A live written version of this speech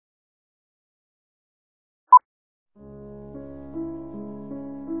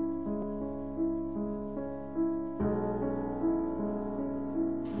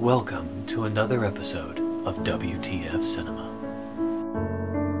Welcome to another episode of WTF Cinema.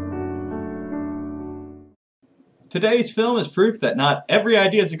 Today's film is proof that not every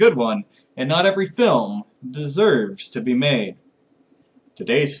idea is a good one, and not every film deserves to be made.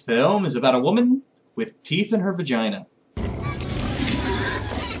 Today's film is about a woman with teeth in her vagina.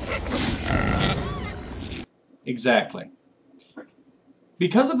 Exactly.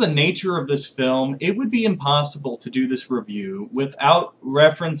 Because of the nature of this film, it would be impossible to do this review without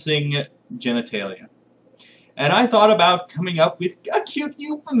referencing genitalia. And I thought about coming up with a cute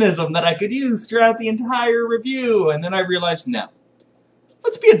euphemism that I could use throughout the entire review, and then I realized, no.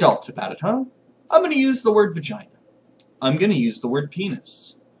 Let's be adults about it, huh? I'm going to use the word vagina. I'm going to use the word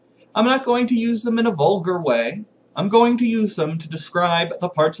penis. I'm not going to use them in a vulgar way. I'm going to use them to describe the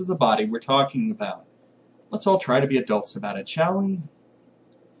parts of the body we're talking about. Let's all try to be adults about it, shall we?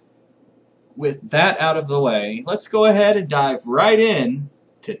 With that out of the way, let's go ahead and dive right in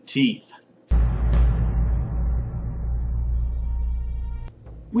to teeth.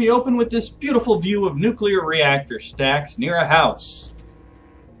 We open with this beautiful view of nuclear reactor stacks near a house.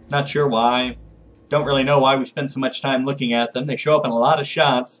 Not sure why. Don't really know why we spend so much time looking at them. They show up in a lot of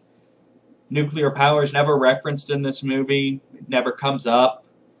shots. Nuclear power is never referenced in this movie. It never comes up.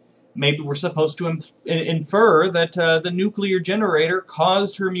 Maybe we're supposed to infer that the nuclear generator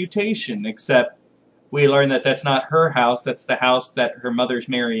caused her mutation, except we learn that that's not her house, that's the house that her mother's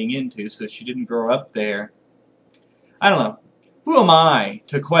marrying into, so she didn't grow up there. I don't know. Who am I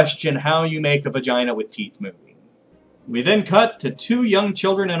to question how you make a vagina with teeth movie? We then cut to two young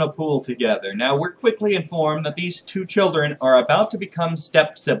children in a pool together. Now, we're quickly informed that these two children are about to become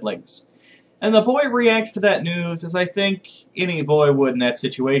step-siblings. And the boy reacts to that news as I think any boy would in that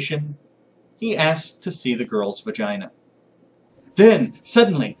situation. He asks to see the girl's vagina. Then,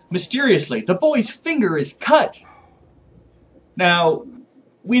 suddenly, mysteriously, the boy's finger is cut. Now,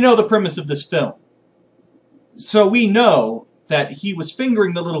 we know the premise of this film. So we know that he was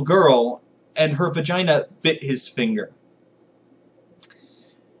fingering the little girl and her vagina bit his finger.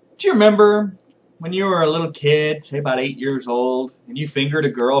 Do you remember when you were a little kid, say about 8 years old, and you fingered a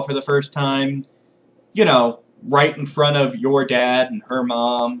girl for the first time, you know, right in front of your dad and her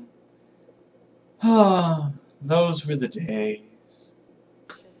mom? Ah, those were the days.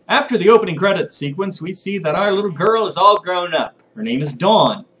 After the opening credits sequence, we see that our little girl is all grown up. Her name is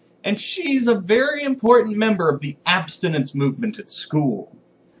Dawn, and she's a very important member of the abstinence movement at school.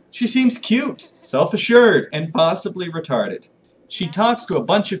 She seems cute, self-assured, and possibly retarded. She talks to a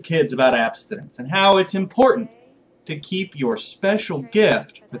bunch of kids about abstinence and how it's important to keep your special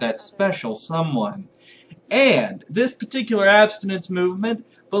gift for that special someone. And this particular abstinence movement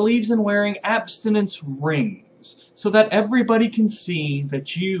believes in wearing abstinence rings so that everybody can see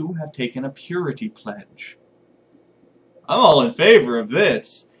that you have taken a purity pledge. I'm all in favor of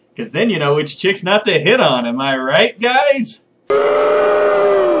this, because then you know which chicks not to hit on, am I right, guys?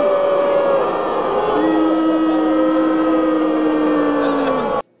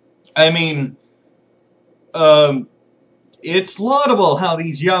 I mean, it's laudable how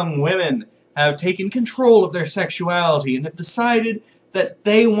these young women have taken control of their sexuality and have decided that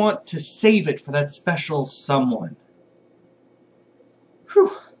they want to save it for that special someone.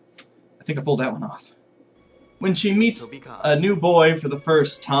 Whew. I think I pulled that one off. When she meets a new boy for the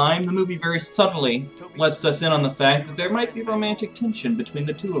first time, the movie very subtly lets us in on the fact that there might be romantic tension between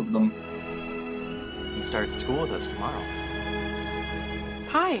the two of them. He starts school with us tomorrow.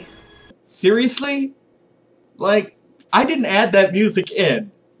 Hi. Seriously? Like, I didn't add that music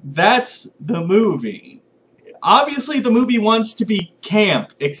in. That's the movie. Obviously, the movie wants to be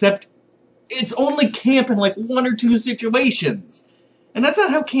camp, except it's only camp in like 1 or 2 situations. And that's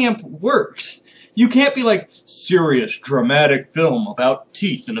not how camp works. You can't be like, serious, dramatic film about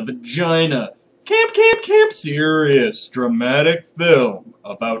teeth in a vagina. Camp, camp, camp, serious, dramatic film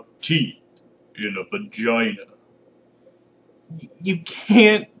about teeth in a vagina. You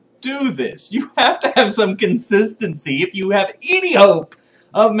can't do this. You have to have some consistency if you have any hope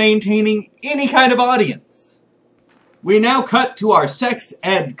of maintaining any kind of audience. We now cut to our sex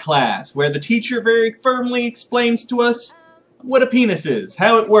ed class, where the teacher very firmly explains to us what a penis is,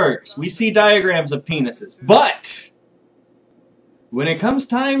 how it works. We see diagrams of penises. But when it comes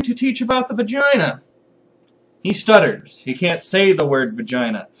time to teach about the vagina, he stutters. He can't say the word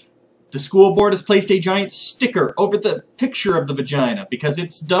vagina. The school board has placed a giant sticker over the picture of the vagina because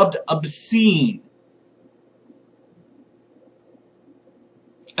it's dubbed obscene.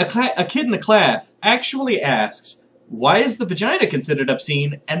 A kid in the class actually asks, why is the vagina considered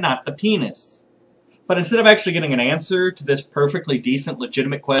obscene and not the penis? But instead of actually getting an answer to this perfectly decent,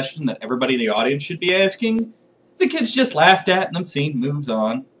 legitimate question that everybody in the audience should be asking, the kid's just laughed at and obscene moves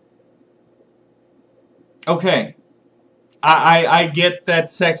on. Okay. I get that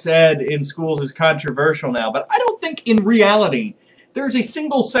sex ed in schools is controversial now, but I don't think in reality there's a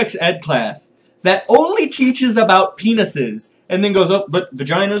single sex ed class that only teaches about penises and then goes, oh, but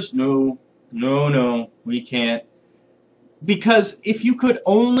vaginas? No, no, no, we can't. Because if you could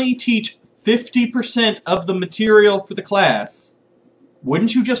only teach 50% of the material for the class,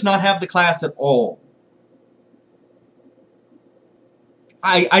 wouldn't you just not have the class at all?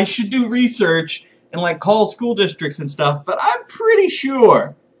 I should do research and like call school districts and stuff, but I'm pretty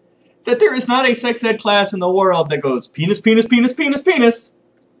sure that there is not a sex ed class in the world that goes penis, penis, penis, penis, penis.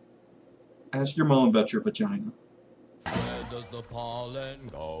 Ask your mom about your vagina. Where does the pollen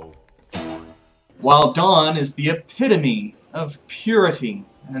go? While Dawn is the epitome of purity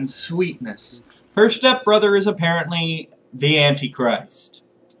and sweetness, her stepbrother is apparently the Antichrist.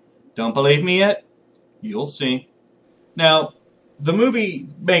 Don't believe me yet? You'll see. Now, the movie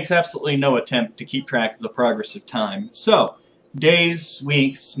makes absolutely no attempt to keep track of the progress of time. So, days,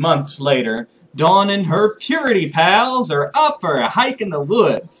 weeks, months later, Dawn and her purity pals are up for a hike in the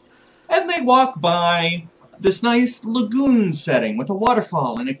woods. And they walk by this nice lagoon setting with a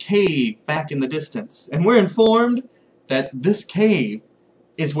waterfall and a cave back in the distance. And we're informed that this cave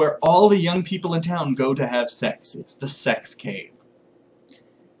is where all the young people in town go to have sex. It's the sex cave.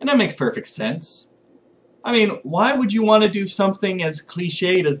 And that makes perfect sense. I mean, why would you want to do something as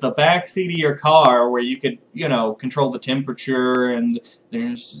cliched as the backseat of your car where you could, you know, control the temperature and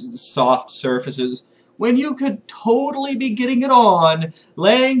there's soft surfaces, when you could totally be getting it on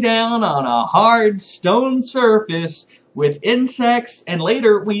laying down on a hard stone surface with insects, and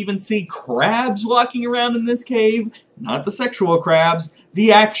later we even see crabs walking around in this cave, not the sexual crabs,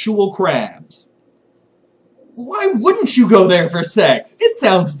 the actual crabs. Why wouldn't you go there for sex? It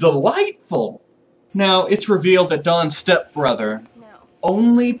sounds delightful. Now, it's revealed that Dawn's stepbrother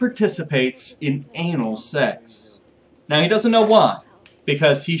only participates in anal sex. Now, he doesn't know why,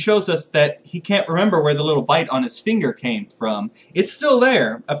 because he shows us that he can't remember where the little bite on his finger came from. It's still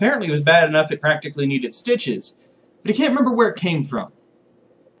there. Apparently it was bad enough it practically needed stitches, but he can't remember where it came from.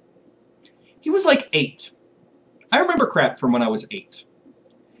 He was like 8. I remember crap from when I was 8.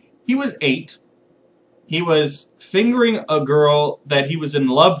 He was 8. He was fingering a girl that he was in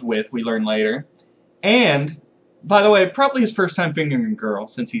love with, we learn later. And, by the way, probably his first time fingering a girl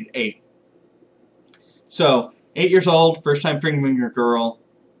since he's 8. So, 8 years old, first time fingering a girl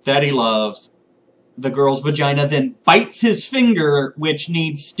that he loves. The girl's vagina then bites his finger, which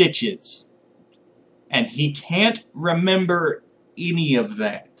needs stitches. And he can't remember any of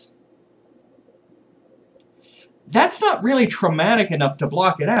that. That's not really traumatic enough to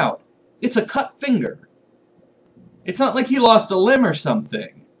block it out. It's a cut finger. It's not like he lost a limb or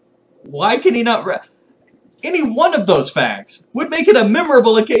something. Why can he not... Any one of those facts would make it a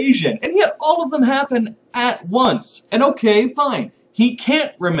memorable occasion, and yet all of them happen at once. And okay, fine. He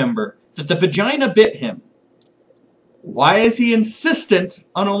can't remember that the vagina bit him. Why is he insistent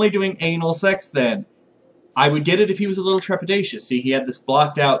on only doing anal sex then? I would get it if he was a little trepidatious. See, he had this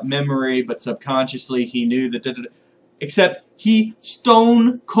blocked out memory, but subconsciously he knew that... Except he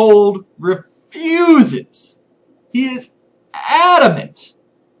stone cold refuses. He is adamant.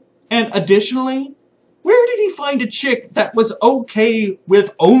 And additionally, where did he find a chick that was okay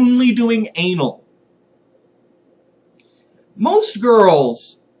with only doing anal? Most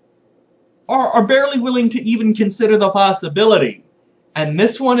girls are barely willing to even consider the possibility. And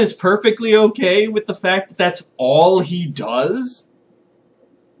this one is perfectly okay with the fact that that's all he does?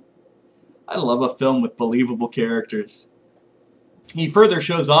 I love a film with believable characters. He further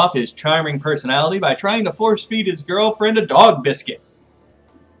shows off his charming personality by trying to force-feed his girlfriend a dog biscuit.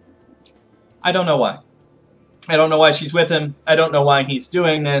 I don't know why. I don't know why she's with him. I don't know why he's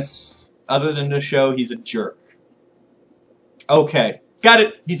doing this, other than to show he's a jerk. Okay, got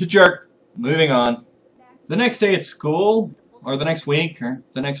it. He's a jerk. Moving on. The next day at school, or the next week, or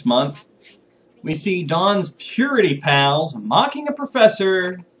the next month, we see Dawn's purity pals mocking a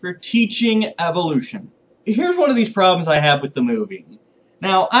professor for teaching evolution. Here's one of these problems I have with the movie.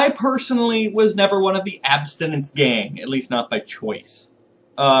 Now, I personally was never one of the abstinence gang, at least not by choice.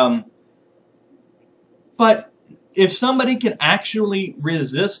 But if somebody can actually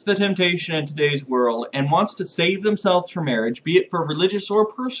resist the temptation in today's world and wants to save themselves for marriage, be it for religious or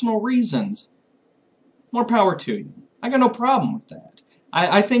personal reasons, more power to you. I got no problem with that.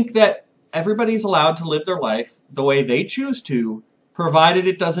 I think that everybody's allowed to live their life the way they choose to, provided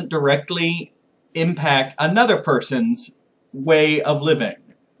it doesn't directly impact another person's way of living.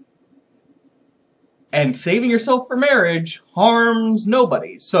 And saving yourself for marriage harms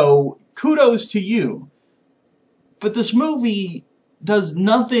nobody, so kudos to you. But this movie does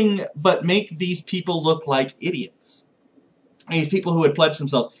nothing but make these people look like idiots. These people who had pledged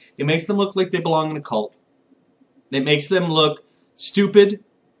themselves. It makes them look like they belong in a cult. It makes them look stupid,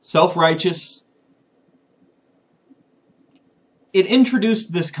 self-righteous. It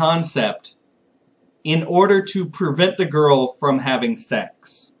introduced this concept in order to prevent the girl from having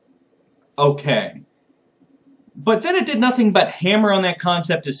sex. Okay. But then it did nothing but hammer on that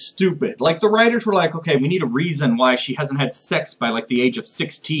concept as stupid. Like, the writers were like, okay, we need a reason why she hasn't had sex by, like, the age of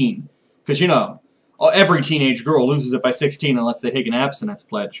 16. Because, you know, every teenage girl loses it by 16 unless they take an abstinence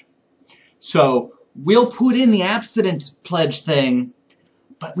pledge. So, we'll put in the abstinence pledge thing,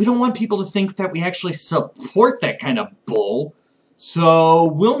 but we don't want people to think that we actually support that kind of bull. So,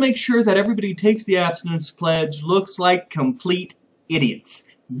 we'll make sure that everybody who takes the abstinence pledge looks like complete idiots.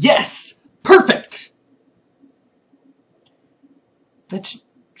 Yes! Perfect! That's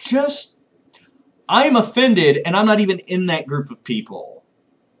just... I'm offended, and I'm not even in that group of people.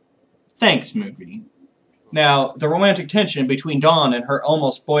 Thanks, movie. Now, the romantic tension between Dawn and her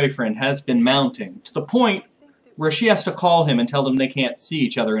almost boyfriend has been mounting, to the point where she has to call him and tell them they can't see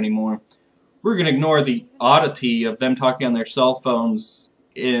each other anymore. We're going to ignore the oddity of them talking on their cell phones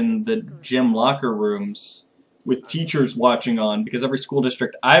in the gym locker rooms with teachers watching on, because every school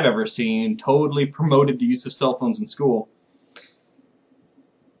district I've ever seen totally promoted the use of cell phones in school.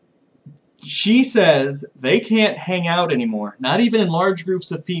 She says they can't hang out anymore, not even in large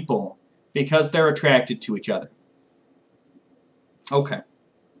groups of people, because they're attracted to each other. Okay.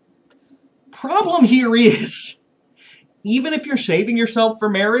 Problem here is, even if you're saving yourself for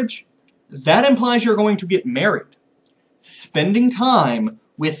marriage, that implies you're going to get married. Spending time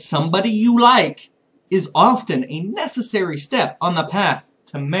with somebody you like is often a necessary step on the path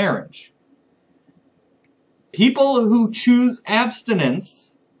to marriage. People who choose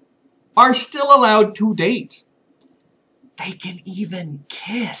abstinence are still allowed to date. They can even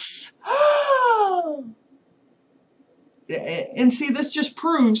kiss. And see, this just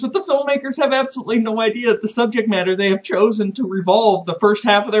proves that the filmmakers have absolutely no idea the subject matter they have chosen to revolve the first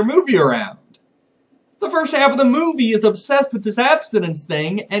half of their movie around. The first half of the movie is obsessed with this abstinence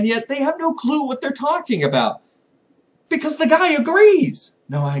thing, and yet they have no clue what they're talking about. Because the guy agrees.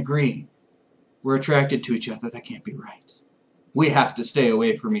 No, I agree. We're attracted to each other. That can't be right. We have to stay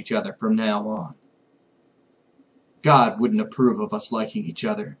away from each other from now on. God wouldn't approve of us liking each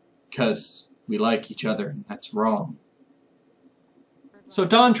other, because we like each other, and that's wrong. So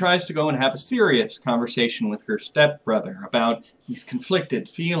Dawn tries to go and have a serious conversation with her stepbrother about these conflicted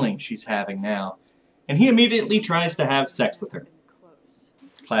feelings she's having now, and he immediately tries to have sex with her.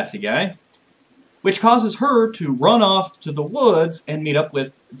 Classy guy. Which causes her to run off to the woods and meet up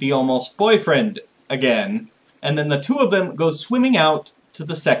with the almost boyfriend again, and then the two of them go swimming out to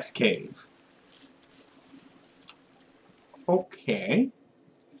the sex cave. Okay.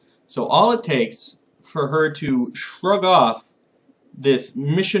 So all it takes for her to shrug off this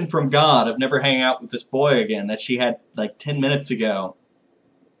mission from God of never hanging out with this boy again that she had like 10 minutes ago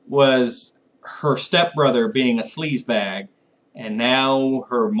was her stepbrother being a sleazebag, and now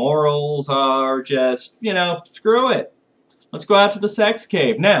her morals are just, you know, screw it. Let's go out to the sex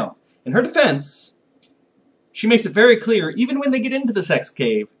cave. Now, in her defense, she makes it very clear, even when they get into the sex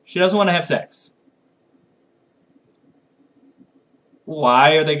cave, she doesn't want to have sex.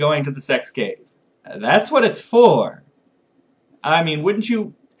 Why are they going to the sex cave? That's what it's for. I mean, wouldn't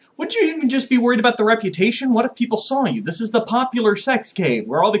you even just be worried about the reputation? What if people saw you? This is the popular sex cave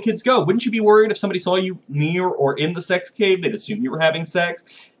where all the kids go. Wouldn't you be worried if somebody saw you near or in the sex cave? They'd assume you were having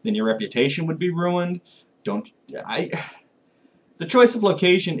sex. Then your reputation would be ruined. The choice of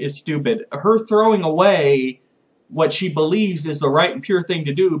location is stupid. Her throwing away what she believes is the right and pure thing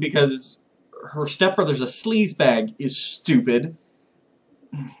to do because her stepbrother's a sleazebag is stupid.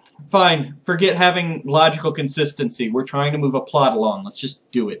 Fine, forget having logical consistency. We're trying to move a plot along. Let's just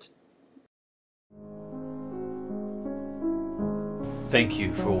do it. Thank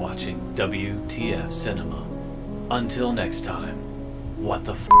you for watching WTF Cinema. Until next time, what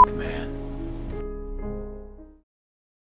the f***, man?